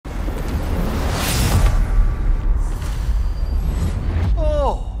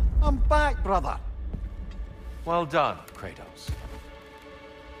brother. Well done, Kratos.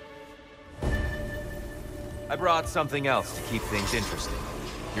 I brought something else to keep things interesting.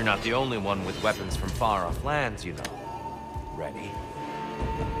 You're not the only one with weapons from far-off lands, you know. Ready?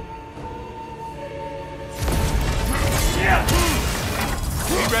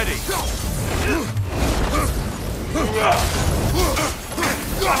 Be ready!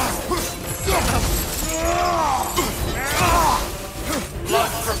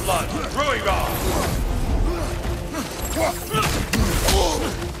 Blood for blood, Ruira!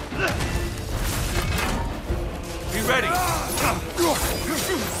 Be ready!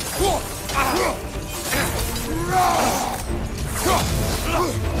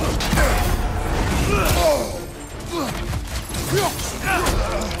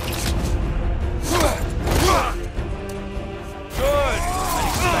 Good! I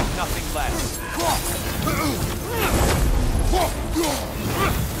expect nothing less.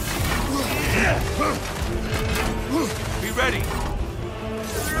 Be ready!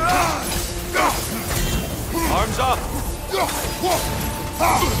 Arms up!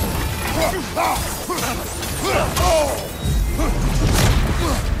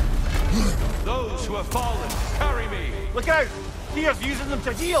 Those who have fallen, carry me! Look out! Tyr's using them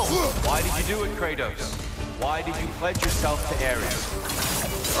to heal! Why did you do it, Kratos? Why did you pledge yourself to Ares?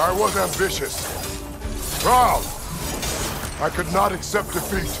 I was ambitious. Proud. I could not accept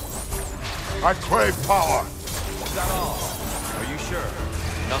defeat. I crave power. Is that all? Are you sure?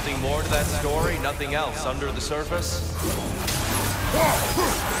 Nothing more to that story? Nothing else under the surface?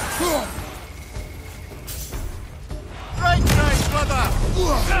 Right, brother!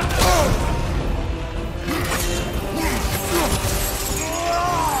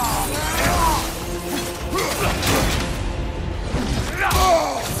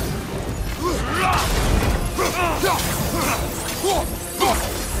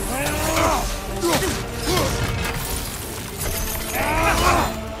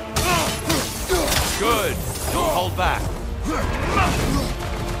 Good. Don't hold back.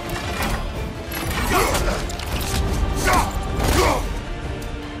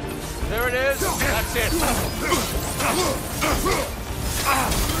 There it is. That's it.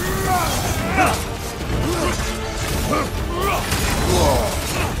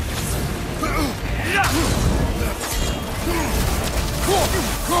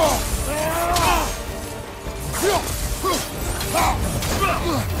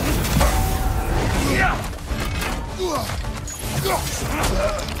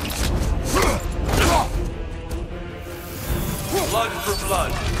 Blood for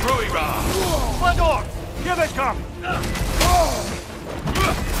blood, Ruira! Blood orc! Here they come!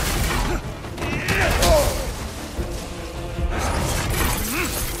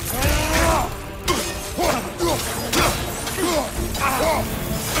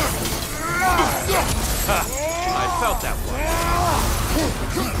 I felt that one.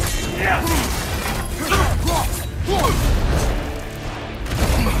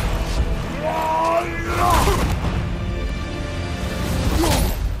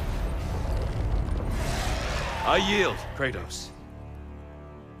 I yield, Kratos.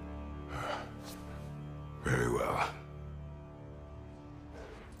 Very well.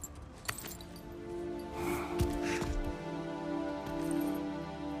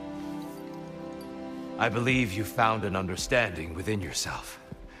 I believe you found an understanding within yourself.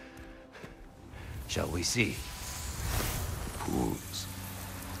 Shall we see? Fools.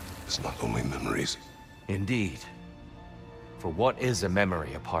 It's not only memories. Indeed. For what is a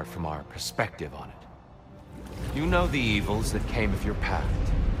memory apart from our perspective on it? You know the evils that came of your path.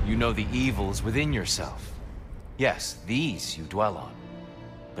 You know the evils within yourself. Yes, these you dwell on.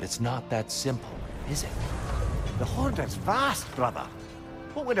 But it's not that simple, is it? The Horde is vast, brother.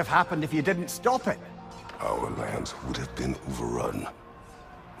 What would have happened if you didn't stop it? Our lands would have been overrun.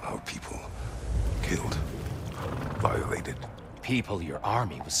 Our people killed, violated. People your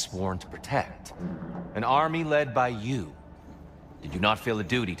army was sworn to protect. An army led by you. Did you not feel a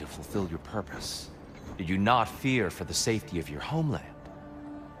duty to fulfill your purpose? Did you not fear for the safety of your homeland?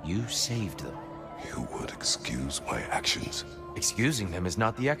 You saved them. You would excuse my actions. Excusing them is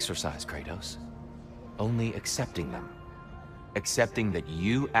not the exercise, Kratos. Only accepting them. Accepting that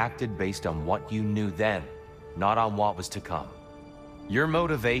you acted based on what you knew then, not on what was to come. Your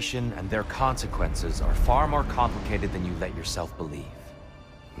motivation and their consequences are far more complicated than you let yourself believe.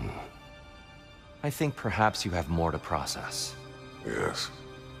 I think perhaps you have more to process. Yes.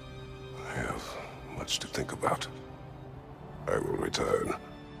 I have much to think about. I will return.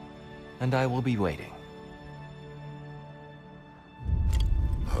 And I will be waiting.